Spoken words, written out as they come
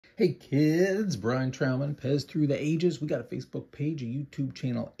Hey kids, Brian Trauman, Pez Through the Ages. We got a Facebook page, a YouTube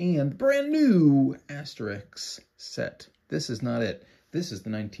channel, and brand new Asterix set. This is not it. This is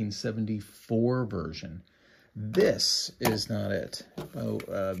the 1974 version. This is not it.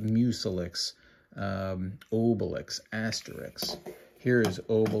 Mucilix, Obelix, Asterix. Here is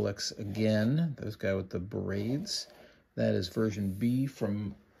Obelix again, this guy with the braids. That is version B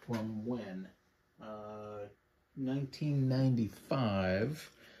from when?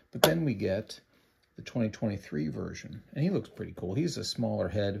 1995. But then we get the 2023 version, and he looks pretty cool. He's a smaller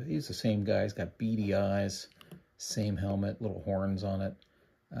head. He's the same guy. He's got beady eyes, same helmet, little horns on it.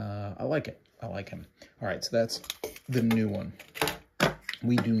 I like it. I like him. All right, so that's the new one.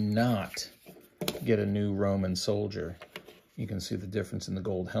 We do not get a new Roman soldier. You can see the difference in the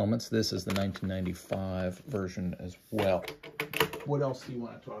gold helmets. This is the 1995 version as well. What else do you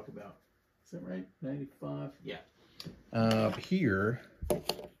want to talk about? Is that right? 95? Yeah. Here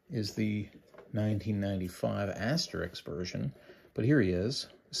is the 1995 Asterix version, but here he is,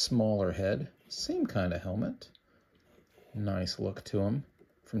 smaller head, same kind of helmet, nice look to him,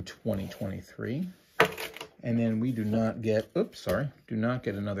 from 2023. And then we do not get, do not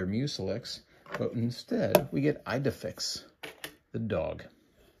get another Mucilix, but instead we get Idefix, the dog.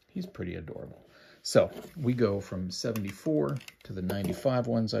 He's pretty adorable. So we go from 74 to the 95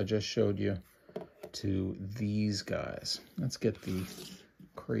 ones I just showed you to these guys. Let's get the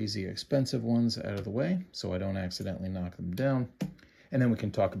crazy expensive ones out of the way so I don't accidentally knock them down. And then we can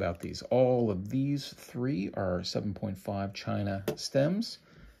talk about these. All of these three are 7.5 China stems.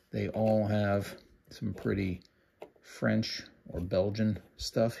 They all have some pretty French or Belgian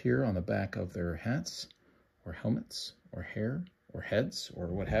stuff here on the back of their hats or helmets or hair or heads or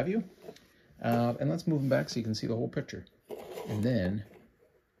what have you. And let's move them back so you can see the whole picture. And then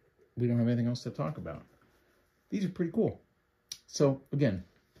we don't have anything else to talk about. These are pretty cool. So again,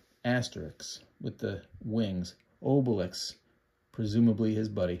 Asterix with the wings, Obelix, presumably his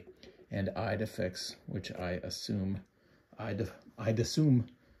buddy, and Idefix, which I assume Idefix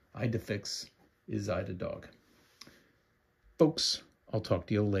is Ida dog. Folks, I'll talk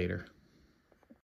to you later.